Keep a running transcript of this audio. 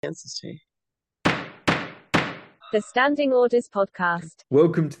answers to. The Standing Orders Podcast.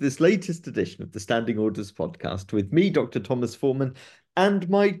 Welcome to this latest edition of the Standing Orders Podcast with me, Dr. Thomas Foreman, and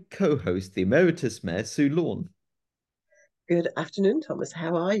my co-host, the Emeritus Mayor, Sue Lorne. Good afternoon, Thomas.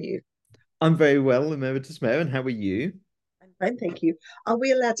 How are you? I'm very well, Emeritus Mayor, and how are you? I'm fine, thank you. Are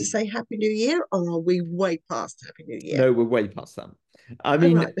we allowed to say Happy New Year, or are we way past Happy New Year? No, we're way past that. I Oh,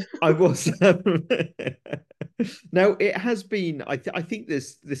 mean, right. I was. Now, it has been. I think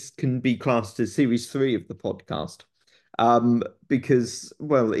this can be classed as series 3 of the podcast, because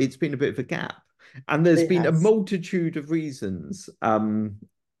it's been a bit of a gap, and there's It been a has. multitude of reasons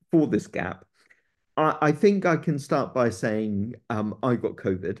for this gap. I think I can start by saying I got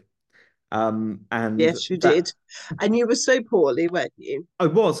COVID, and Yes, you that did. And you were so poorly, weren't you? I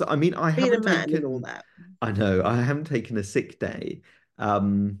was. I mean, I Being a haven't man and all taken. that. I know I haven't taken a sick day.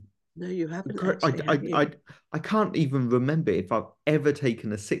 Um, No, you haven't I, actually, have I, you? I, I can't even remember if I've ever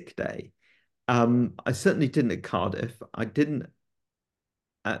taken a sick day. I certainly didn't at Cardiff. I didn't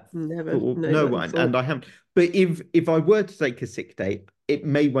at Never, Thorpe. no, No, not in and thought. I haven't. But if I were to take a sick day, it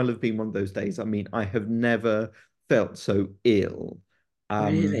may well have been one of those days. I mean, I have never felt so ill.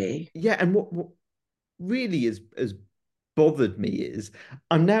 Really? Yeah, and what really has bothered me is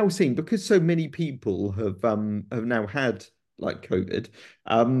I'm now seeing, because so many people have now had like COVID,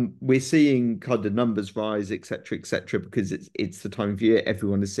 we're seeing kind of numbers rise, etc., because it's the time of year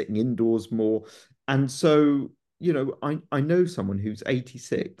everyone is sitting indoors more. And so, I know someone who's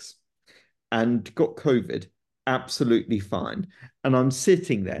 86 and got COVID absolutely fine. And I'm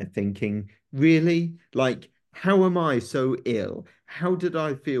sitting there thinking, really? Like, how am I so ill? How did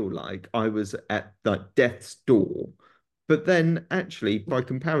I feel like I was at like death's door? But then actually, by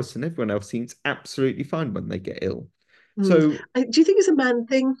comparison, everyone else seems absolutely fine when they get ill. Mm. So Do you think it's a man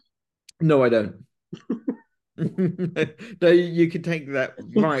thing? no, I don't. No, you can take that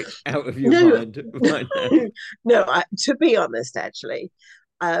right out of your No, mind right now. no. To be honest, actually,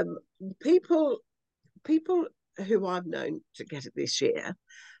 um, people, people who I've known to get it this year,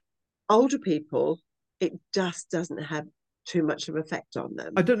 older people, it just doesn't have too much of an effect on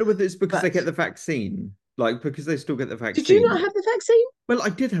I them. don't know whether it's because they But get the vaccine, like because they still get the did you not vaccine. have the vaccine? Well, I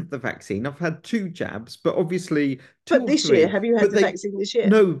did have the vaccine. I've had 2 jabs, but obviously two But or this year, three. have you had But the they vaccine this year?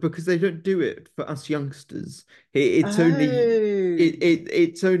 no, because they don't do it for us youngsters. It's only Oh,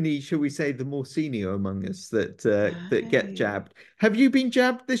 it's only, shall we say, the more senior among us that get oh. jabbed. Have you been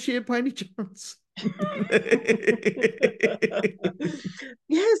jabbed this year by any chance?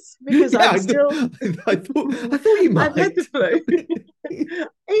 Yes, because Yeah, I'm still. I thought you I've had the might. flu.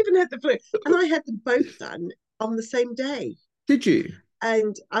 I even had the flu, and I had them both done on the same day. Did you?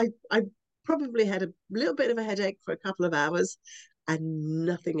 And I probably had a little bit of a headache for a couple of hours, and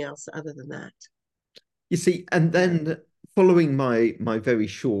nothing else other than that. You see, and So then following my very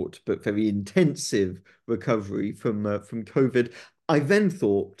short but very intensive recovery from COVID, I then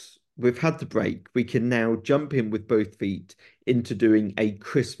thought we've had the break. We can now jump in with both feet into doing a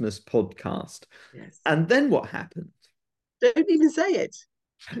Christmas podcast. yes, And then what happened? don't even say it.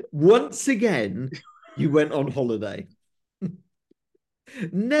 Once again, you went on holiday.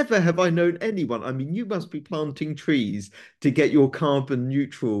 Never have I known anyone. I mean, you must be planting trees to get your carbon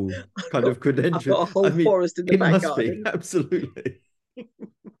neutral I've kind got of I've got credentials. a I whole mean, forest in the it back must be garden. absolutely.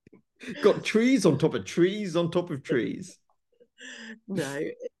 Got trees on top of trees on top of trees. No,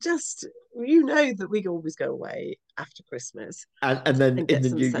 just you know that we always go away after Christmas And then and in get the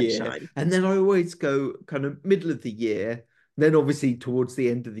some new year. sunshine. And then I always go kind of middle of the year, then obviously towards the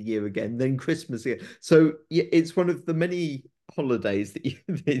end of the year again, then Christmas again. So yeah, it's one of the many holidays that you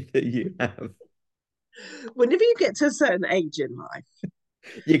that you have. Whenever you get to a certain age in life,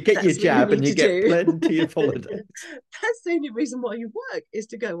 You get your that's what you jab and need you to get do. plenty of holidays. That's the only reason why you work is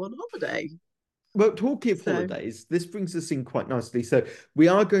to go on holiday. Well, talking of So holidays, this brings us in quite nicely. So we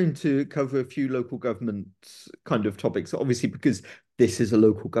are going to cover a few local government kind of topics, obviously because this is a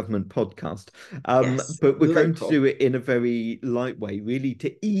local government podcast. yes, But we're going to local. do it in a very light way, really,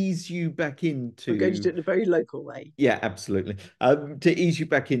 to ease you back We're going to do into, it in a very local way. yeah, absolutely, to ease you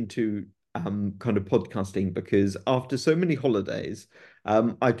back into kind of podcasting, because after so many holidays,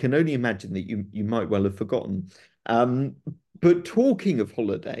 I can only imagine that you might well have forgotten. Um, but talking of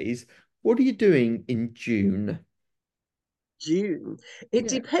holidays, what are you doing in June? June.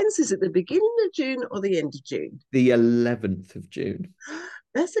 It Yeah, depends. Is it the beginning of June or the end of June? the 11th of June.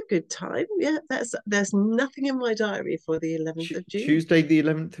 That's a good time. Yeah, there's nothing in my diary for the 11th of June. Tuesday, the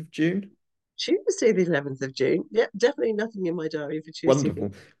 11th of June. Tuesday, the 11th of June. Yeah, definitely nothing in my diary for Tuesday, the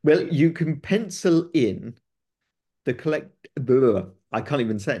Wonderful. Well, June. you can pencil in the collect. Blah, I can't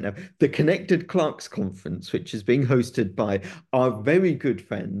even say it now. The Connected Clerks Conference, which is being hosted by our very good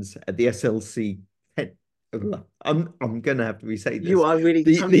friends at the SLC. I'm gonna have to re-say You this. are really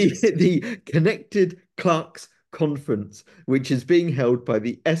The tongue the twisted. the Connected Clerks Conference, which is being held by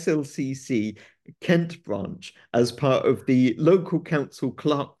the SLCC Kent branch as part of the local council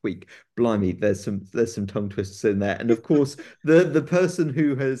clerk week. Blimey, there's some tongue twisters in there. And of course, the person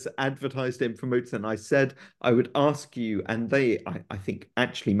who has advertised and promotes it, and I said I would ask you, and I think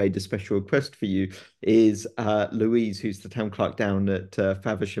actually made a special request for you, is Louise, who's the town clerk down at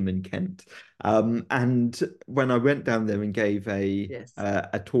Faversham in Kent. And when I went down there and gave Yes.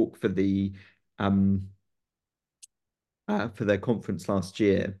 a talk um, for their conference last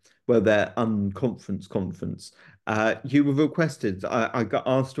year, well, their unconference conference, you were requested. I got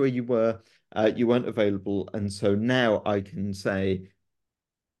asked where you were. You weren't available, and so now I can say,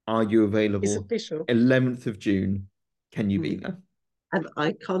 are you It's available? official. 11th of June. Can you be Mm. there? And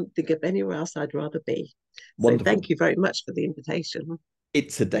I can't think of anywhere else I'd rather be. So Wonderful. thank you very much for the invitation.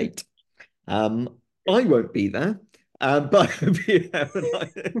 It's a date. I won't be there, but yeah,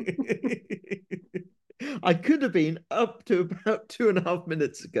 I could have been up to about 2.5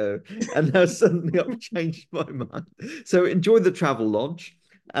 minutes ago, and now suddenly I've changed my mind. So enjoy the travel lodge.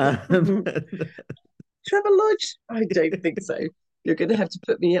 Um, Travel Lodge? I don't think so. You're going to have to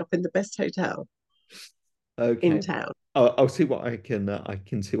put me up in the best hotel in okay. town. I'll see what I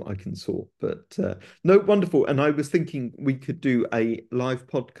can see what I can sort. But no, wonderful. And I was thinking we could do a live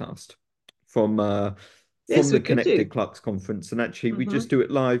podcast from uh, from Yes, the we could do. Connected Clerks conference. And actually, we Hmm. just do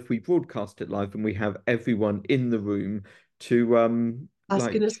it live. We broadcast it live, and we have everyone in the room to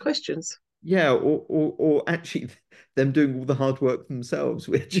Asking us questions. yeah, or actually them doing all the hard work themselves,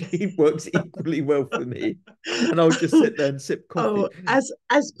 which works equally well for me. And I'll just sit there and sip Oh, coffee.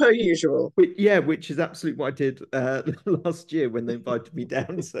 as per usual. Yeah, which is absolutely what I did last year when they invited me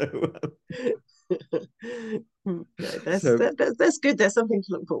down. So, No, so that's good. There's something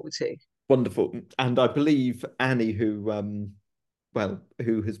to look forward to. wonderful. And I believe Annie, who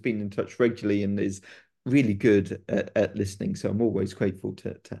has been in touch regularly and is really good at listening. So I'm always grateful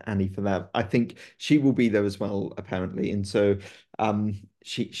to Annie for that. I think she will be there as well, apparently. And so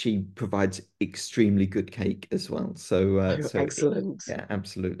she provides extremely good cake as well. So Oh, excellent. yeah,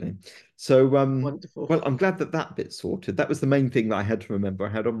 absolutely. So Wonderful. well, I'm glad that that bit sorted. That was the main thing that I had to remember. I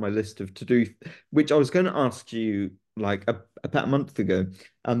had on my list of to do, which I was going to ask you like about a month ago.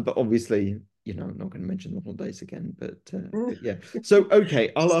 But obviously, I'm not going to mention the holidays again. But yeah. So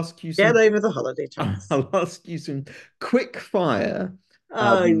okay, I'll ask you Get some. over the holiday, Thomas. I'll ask you some quick fire.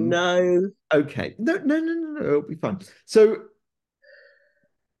 Oh Um, no. okay. No, no, no, no, no. It'll be fine. So,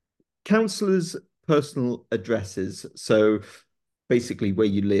 councillors' personal addresses. So, basically, where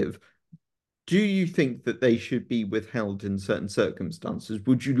you live. Do you think that they should be withheld in certain circumstances?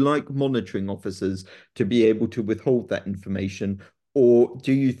 Would you like monitoring officers to be able to withhold that information? Or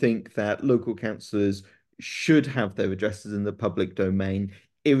do you think that local councillors should have their addresses in the public domain,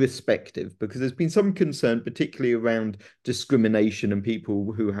 irrespective? Because there's been some concern, particularly around discrimination and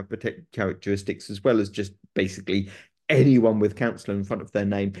people who have protected characteristics, as well as just basically anyone with councillor in front of their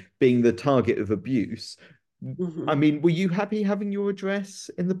name being the target of abuse. I Hmm. mean, were you happy having your address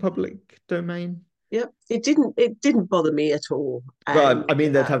in the public domain? Yep. It didn't bother me at all. Well, I And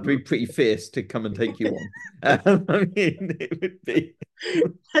mean, they'd have to be pretty fierce to come and take you on. I mean, it would be.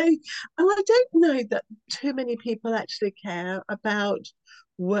 I, and I don't know that too many people actually care about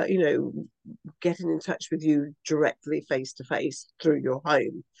what, getting in touch with you directly face to face through your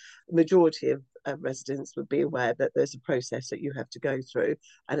home. The majority of residents would be aware that there's a process that you have to go through,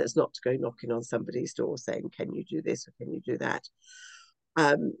 and it's not to go knocking on somebody's door saying, "Can you do this or can you do that?"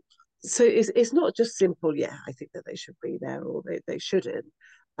 Um, so it's not just simple. Yeah, I think that they should be there or they shouldn't.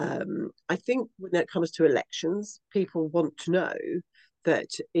 I think when it comes to elections, people want to know that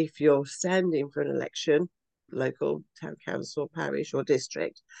if you're standing for an election, local, town council, parish, or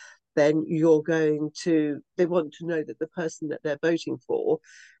district, then they want to know that the person that they're voting for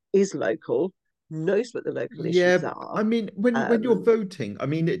is local, knows what the local Yeah, issues are. I mean, when you're Um, voting, I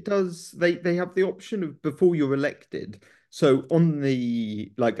mean, it does. They have the option of before you're elected. So on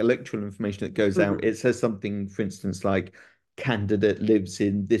the like electoral information that goes out, mhm, it says something, for instance, like candidate lives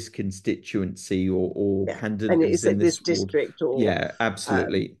in this constituency or yeah, candidate and lives it's in at this this ward. district or Yeah, um,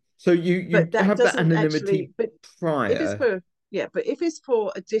 absolutely. So you but that have that doesn't actually. anonymity But if it's prior for yeah, but if it's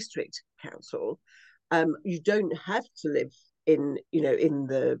for a district council, you don't have to live in the in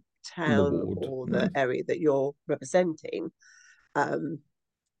the town ward. or the No. area that you're representing. Um,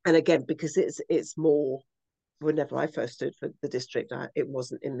 and again, because it's more whenever I first stood for the district, it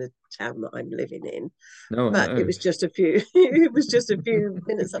wasn't in the town that I'm living in, No, but it no. was just a few. It was just a few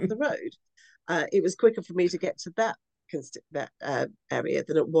minutes up the road. It was quicker for me to get to that area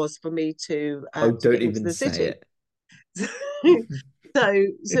than it was for me Oh, to don't get into even the say city. it. so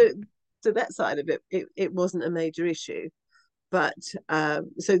so so that side of it wasn't a major issue. But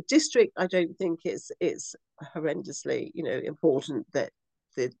so district, I don't think it's horrendously, important that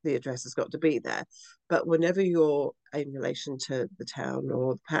the address has got to be there. But whenever you're in relation to the town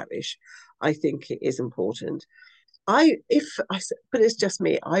or the parish, I think it is important. But it's just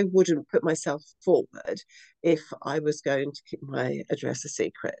me. I wouldn't put myself forward if I was going to keep my address a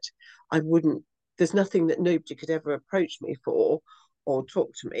secret. I wouldn't. There's nothing that nobody could ever approach me for or talk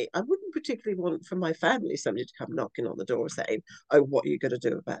to me. I wouldn't particularly want for my family somebody to come knocking on the door saying, "Oh, what are you going to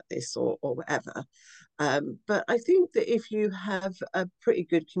do about this?" or whatever. But I think that if you have a pretty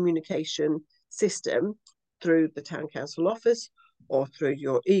good communication system through the town council office or through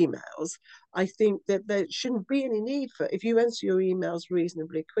your emails, I think that there shouldn't be any need for, if you answer your emails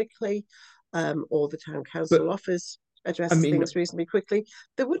reasonably quickly, or the town council But office I addresses mean, things reasonably quickly,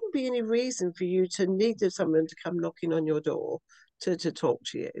 there wouldn't be any reason for you to need someone to come knocking on your door to talk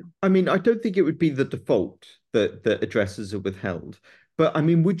to you. I don't think it would be the default that addresses are withheld. But I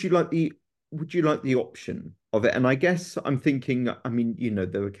mean, would you like the option of it? And I guess I'm thinking,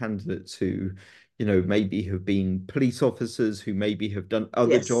 there are candidates who, maybe have been police officers who maybe have done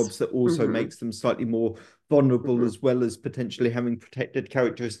other Yes. jobs that also Mm-hmm. makes them slightly more vulnerable, Mm-hmm. as well as potentially having protected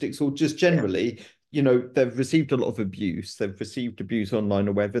characteristics, or just Yeah. generally, they've received a lot of abuse, they've received abuse online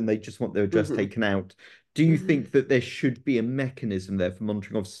or whatever, and they just want their address Mm-hmm. taken out. Do you Mm-hmm. think that there should be a mechanism there for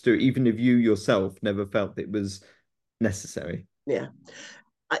monitoring officers to do it, even if you yourself never felt it was necessary? Yeah.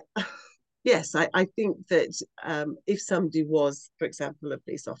 I, yes, I think that if somebody was, for example, a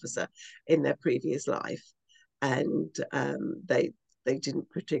police officer in their previous life, and they didn't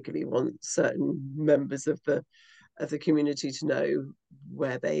particularly want certain members of the community to know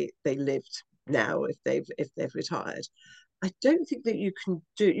where they lived now if they've retired. I don't think that you can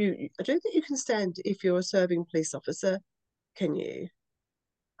do you. I don't think you can stand if you're a serving police officer. Can you?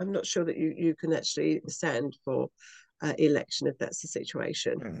 I'm not sure that you can actually stand for election if that's the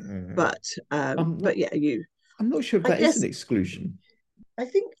situation. Mm. But I'm but not. yeah, you. I'm not sure if I that is an guess exclusion. I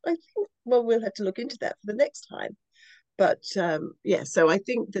think well we'll have to look into that for the next time. But yeah, so I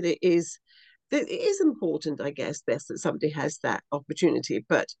think that it is important, I guess, best that somebody has that opportunity.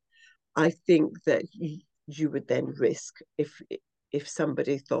 But I think that you would then risk if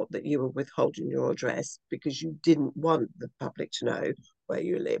somebody thought that you were withholding your address because you didn't want the public to know where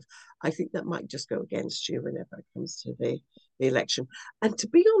you live. I think that might just go against you whenever it comes to the election. And to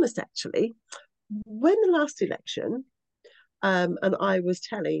be honest, actually, when the last election, and I was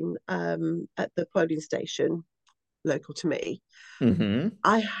telling at the polling station local to me, Hmm.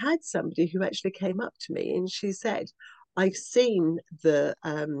 I had somebody who actually came up to me and she said, "I've seen the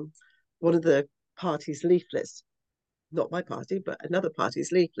one of the party's leaflets, not my party, but another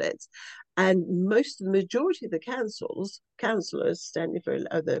party's leaflets, and the majority of the councillors standing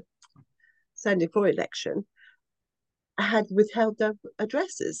for election had withheld their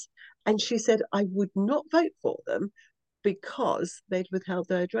addresses." And she said, "I would not vote for them because they'd withheld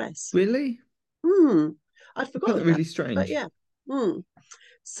their address." Really? Hmm. I'd I find forgotten that that, really but strange. yeah. Hmm.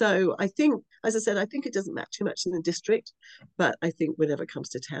 So I think, as I said, I think it doesn't matter too much in the district, but I think whenever it comes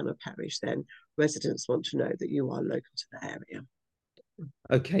to town or parish, then residents want to know that you are local to the area.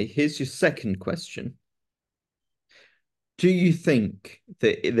 Okay, here's your second question. Do you think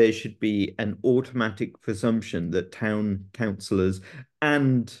that there should be an automatic presumption that town councillors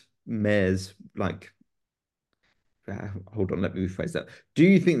and mayors, hold on, let me rephrase that. Do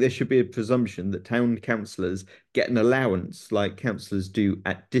you think there should be a presumption that town councillors get an allowance like councillors do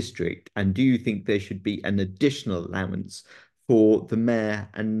at district? And do you think there should be an additional allowance for the mayor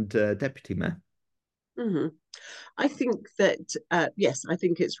and deputy mayor? Mm-hmm. I think that, yes, I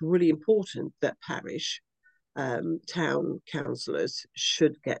think it's really important that parish town councillors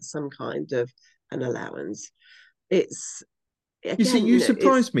should get some kind of an allowance. It's You see, again, you it's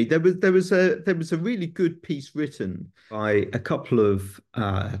surprised me. There was a really good piece written by a couple of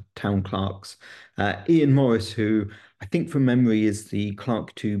town clerks. Ian Morris, who I think from memory is the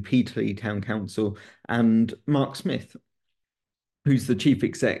clerk to Peterlee Town Council, and Mark Smith, who's the chief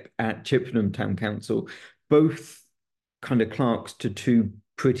exec at Chippenham Town Council, both kind of clerks to two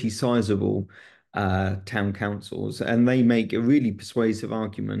pretty sizable town councils, and they make a really persuasive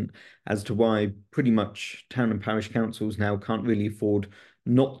argument as to why pretty much town and parish councils now can't really afford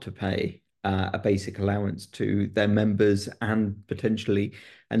not to pay a basic allowance to their members and potentially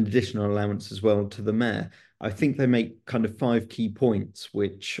an additional allowance as well to the mayor. I think they make kind of five key points,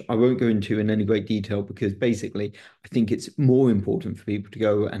 which I won't go into in any great detail because basically I think it's more important for people to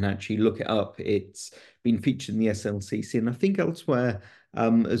go and actually look it up. It's been featured in the SLCC and I think elsewhere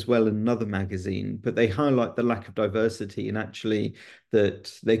as well in another magazine, but they highlight the lack of diversity and actually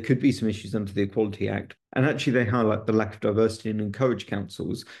that there could be some issues under the Equality Act. And actually, they highlight the lack of diversity and encourage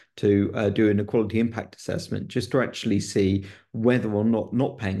councils to do an equality impact assessment just to actually see whether or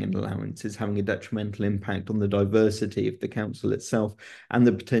not paying an allowance is having a detrimental impact on the diversity of the council itself and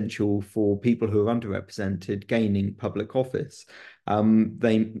the potential for people who are underrepresented gaining public office.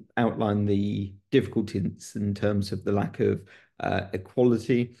 They outline the difficulties in terms of the lack of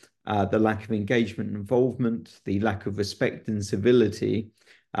equality, the lack of engagement and involvement, the lack of respect and civility,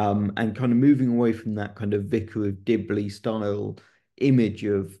 and kind of moving away from that kind of Vicar of Dibley style image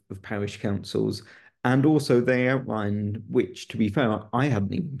of parish councils. And also they outline, which to be fair, I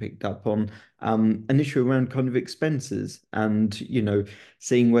hadn't even picked up on, an issue around kind of expenses and,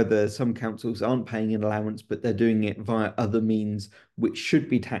 seeing whether some councils aren't paying an allowance, but they're doing it via other means which should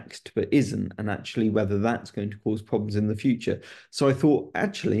be taxed but isn't, and actually whether that's going to cause problems in the future. So I thought,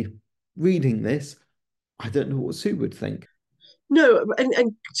 actually, reading this, I don't know what Sue would think. No,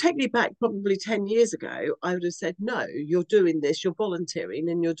 and take me back probably 10 years ago, I would have said, no, you're doing this, you're volunteering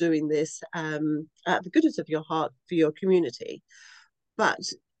and you're doing this at the goodness of your heart for your community. But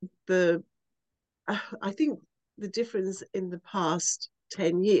the I think the difference in the past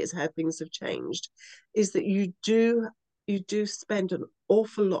 10 years, how things have changed, is that you do spend an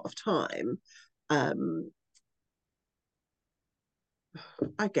awful lot of time, um,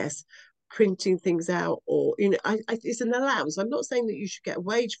 I guess, printing things out, or it's an allowance. I'm not saying that you should get a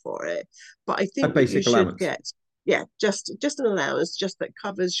wage for it, but I A think that you basic should allowance. get, yeah, just an allowance, just that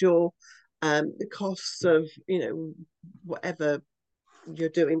covers your the costs of whatever you're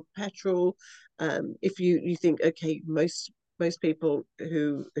doing, petrol. If you think, okay, most people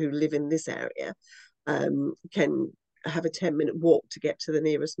who live in this area can have a 10-minute walk to get to the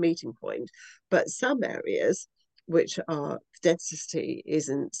nearest meeting point, but some areas which are density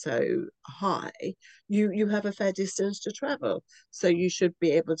isn't so high, you have a fair distance to travel, so you should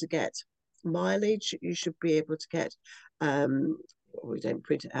be able to get mileage. You should be able to get we don't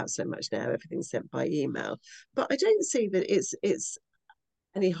print it out so much now, everything's sent by email, but I don't see that it's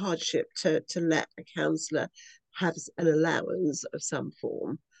any hardship to let a counsellor have an allowance of some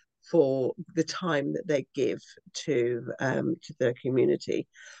form for the time that they give to their community.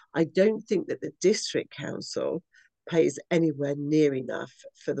 I don't think that the district council pays anywhere near enough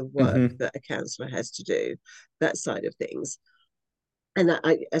for the work Mm-hmm. that a councillor has to do, that side of things. And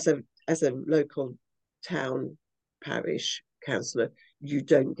as a local town parish councillor, you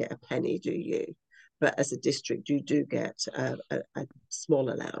don't get a penny, do you? But as a district, you do get a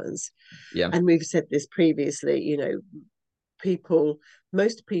small allowance. Yeah. And we've said this previously, people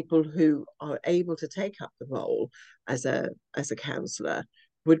most people who are able to take up the role as a councillor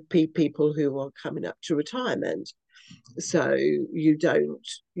would be people who are coming up to retirement. So you don't,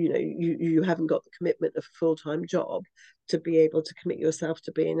 you haven't got the commitment of a full-time job to be able to commit yourself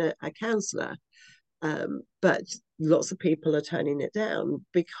to being a counsellor. But lots of people are turning it down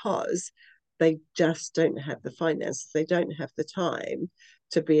because they just don't have the finances, they don't have the time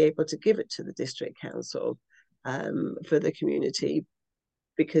to be able to give it to the district council for the community,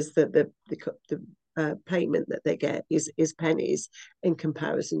 because the payment that they get is pennies in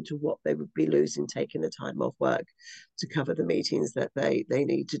comparison to what they would be losing taking the time off work to cover the meetings that they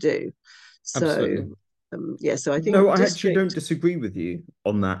need to do. So Absolutely. yeah, so I No, think I actually don't district. disagree with you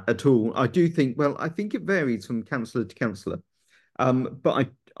on that at all. I do think, well, I think it varies from councillor to councillor. But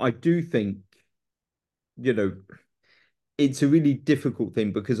I do think, you know, it's a really difficult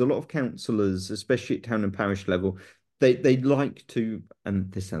thing because a lot of councillors, especially at town and parish level, they like to,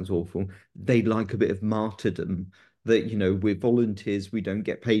 and this sounds awful, they like a bit of martyrdom. That, we're volunteers, we don't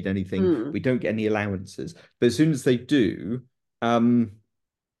get paid anything, Mm, we don't get any allowances. But as soon as they do, um,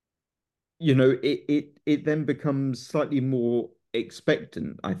 it then becomes slightly more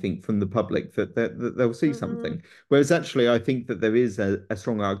expectant, I think, from the public that they'll see mm, something. Whereas actually, I think that there is a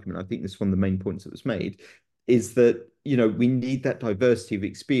strong argument. I think this is one of the main points that was made, is that, we need that diversity of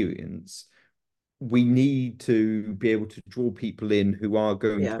experience. We need to be able to draw people in who are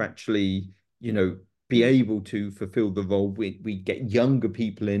going yeah. to actually, be able to fulfill the role. We get younger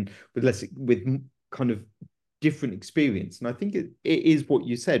people in with less, with kind of different experience. And I think it is what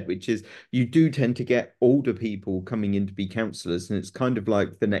you said, which is you do tend to get older people coming in to be counselors, and it's kind of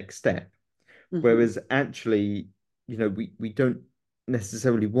like the next step. Mm-hmm. Whereas actually, we don't.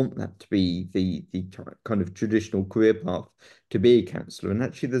 necessarily want that to be the kind of traditional career path to be a counsellor. And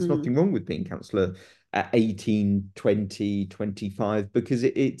actually, there's Mm. nothing wrong with being counsellor at 18, 20, 25, because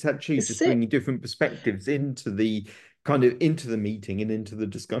it's actually It's just it. bringing different perspectives into the kind of into the meeting and into the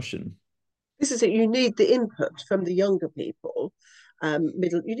discussion. This is it. You need the input from the younger people,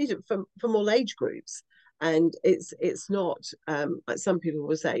 middle. You need it from all age groups, and it's not like some people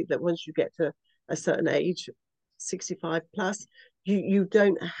will say that once you get to a certain age, 65 plus, you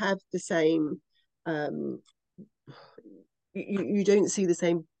don't have the same. Um, you don't see the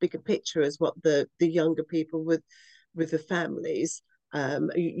same bigger picture as what the younger people with the families.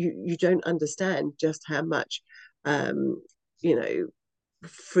 You don't understand just how much um, you know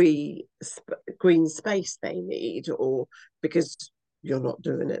free green space they need, or because you're not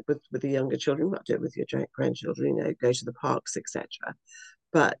doing it with the younger children, you're not doing it with your grandchildren, go to the parks, etc.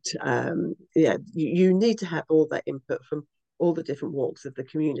 But yeah, you need to have all that input from all the different walks of the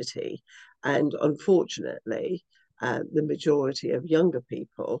community. And unfortunately, the majority of younger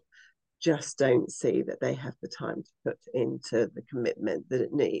people just don't see that they have the time to put into the commitment that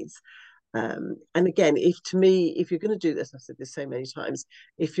it needs. And again, if you're going to do this, I've said this so many times,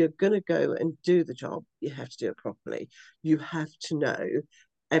 if you're going to go and do the job, you have to do it properly. You have to know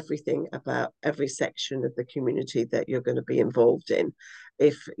everything about every section of the community that you're going to be involved in.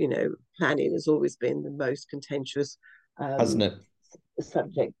 If, planning has always been the most contentious Hasn't um, it?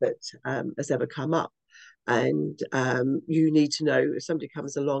 subject that has ever come up. And you need to know if somebody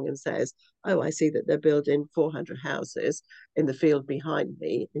comes along and says, "Oh, I see that they're building 400 houses in the field behind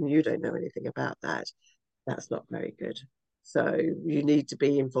me," and you don't know anything about that. That's not very good. So you need to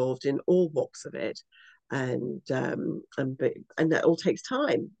be involved in all walks of it, and that all takes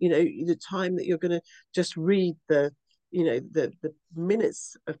time. The time that you're going to just read the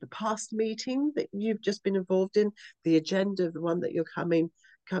minutes of the past meeting that you've just been involved in, the agenda of the one that you're coming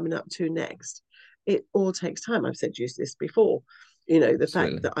up to next. It all takes time. I've said to you this before. The fact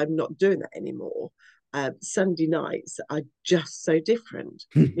Absolutely. that I'm not doing that anymore. Sunday nights are just so different.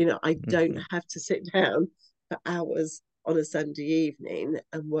 I don't have to sit down for hours on a Sunday evening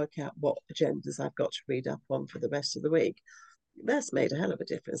and work out what agendas I've got to read up on for the rest of the week. That's made a hell of a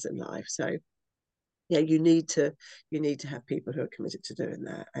difference in life. So yeah, you need to have people who are committed to doing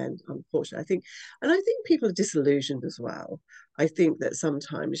that. And unfortunately, I think people are disillusioned as well. I think that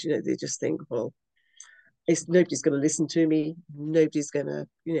sometimes, they just think, well, it's nobody's going to listen to me. Nobody's going to,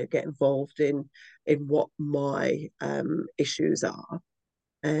 get involved in what my issues are,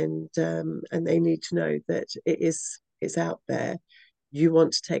 and they need to know that it's out there. You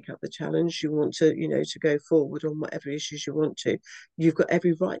want to take up the challenge. You want to go forward on whatever issues you want to. You've got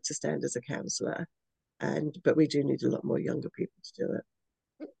every right to stand as a counsellor, but we do need a lot more younger people to do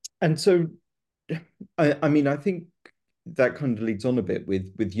it. And so, I mean, I think that kind of leads on a bit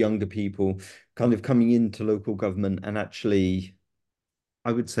with younger people kind of coming into local government, and actually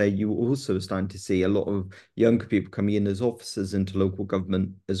I would say you also are starting to see a lot of younger people coming in as officers into local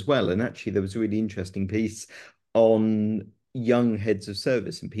government as well. And actually, there was a really interesting piece on young heads of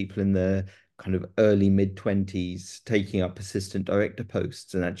service and people in their kind of early mid 20s taking up assistant director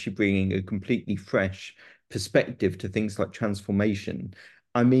posts and actually bringing a completely fresh perspective to things like transformation.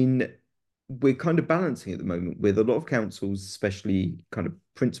 I mean, we're kind of balancing at the moment with a lot of councils, especially kind of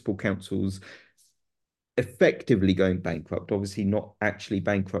principal councils, effectively going bankrupt. Obviously, not actually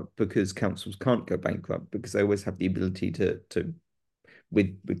bankrupt because councils can't go bankrupt because they always have the ability to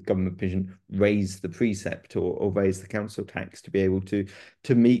with government provision raise the precept or raise the council tax to be able to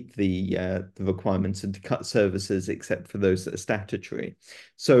meet the requirements and to cut services except for those that are statutory.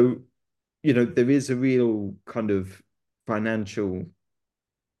 So there is a real kind of financial,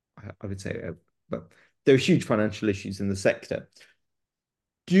 I would say, well, there are huge financial issues in the sector.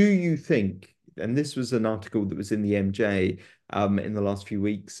 Do you think, and this was an article that was in the MJ in the last few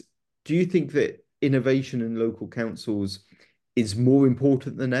weeks, do you think that innovation in local councils is more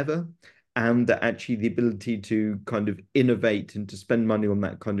important than ever? And that actually the ability to kind of innovate and to spend money on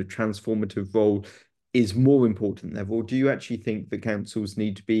that kind of transformative role is more important than ever? Or do you actually think the councils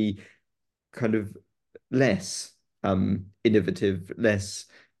need to be kind of less innovative, less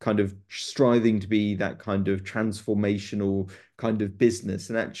kind of striving to be that kind of transformational kind of business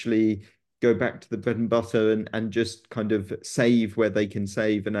and actually go back to the bread and butter and just kind of save where they can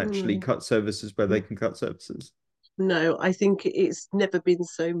save and actually Mm. cut services where they can cut services? No, I think it's never been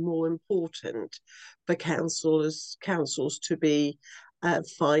so more important for councils to be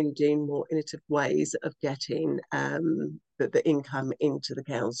finding more innovative ways of getting the income into the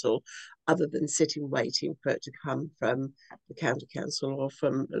council, other than sitting waiting for it to come from the county council or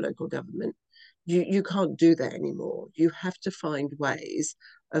from the local government. You can't do that anymore. You have to find ways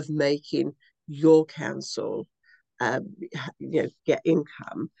of making your council, get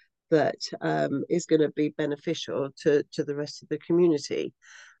income that is going to be beneficial to the rest of the community.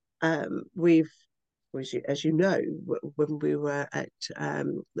 We've, as you know, when we were at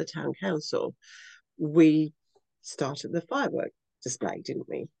the town council, we started the firework display, didn't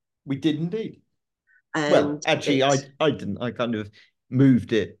we? We did indeed. Well, And actually, it, I didn't. I kind of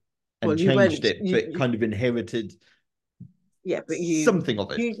moved it and well, you changed went, it, but kind of inherited yeah, but something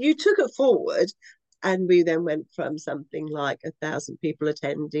of it. you took it forward, and we then went from something like 1,000 people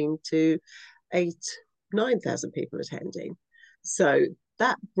attending to 9,000 people attending. So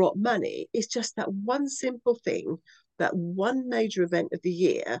that brought money. It's just that one simple thing, that one major event of the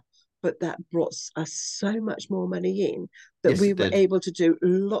year, but that brought us so much more money in that Yes, we it were did. able to do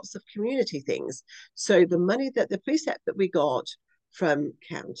lots of community things. So the money that the precept that we got from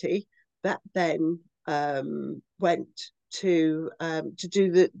county, that then went to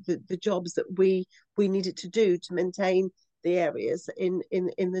do the jobs that we needed to do to maintain the areas in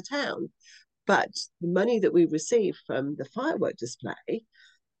the town. But the money that we received from the firework display,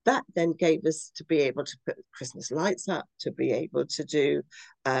 that then gave us to be able to put Christmas lights up, to be able to do,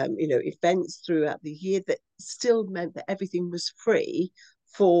 events throughout the year that still meant that everything was free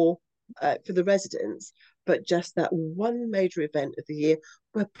for the residents, but just that one major event of the year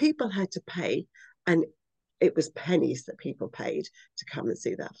where people had to pay, and it was pennies that people paid to come and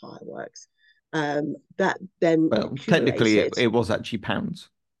see that fireworks. That then Well, technically, accumulated it was actually pounds.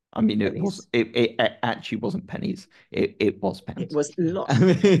 I mean, pennies. it actually wasn't pennies. It was It pounds. was lots of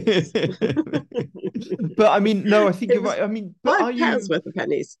pennies. But I mean, no, I think It you're was right. I mean, but are £5 you? worth of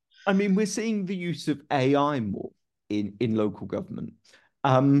pennies. I mean, we're seeing the use of AI more in local government.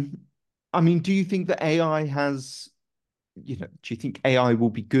 Um, I mean, do you think that AI has, do you think AI will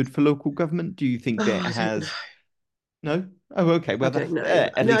be good for local government? Do you think Oh, that it I don't know. has? No? Oh, okay. I Well, don't that's know.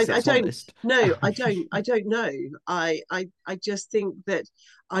 at No, least I that's don't. honest. No, I don't. I don't know. I just think that,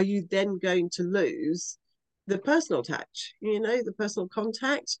 are you then going to lose the personal touch? The personal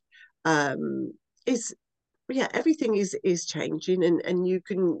contact. Is Yeah, everything is changing, and you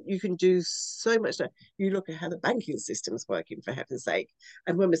can do so much. You look at how the banking system's working, for heaven's sake.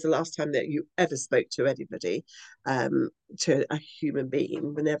 And when was the last time that you ever spoke to anybody, um, to a human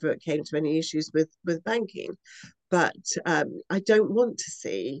being, whenever it came to any issues with banking? But I don't want to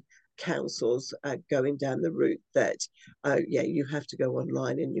see councils going down the route that, yeah, you have to go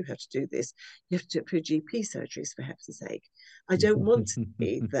online and you have to do this. You have to do it for GP surgeries, for heaven's sake. I don't want to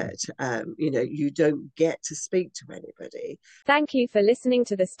see that, you don't get to speak to anybody. Thank you for listening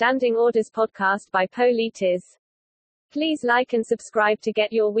to the Standing Orders podcast by Belated. Please like and subscribe to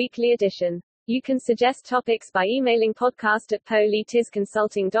get your weekly edition. You can suggest topics by emailing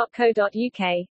podcast@poletizconsulting.co.uk.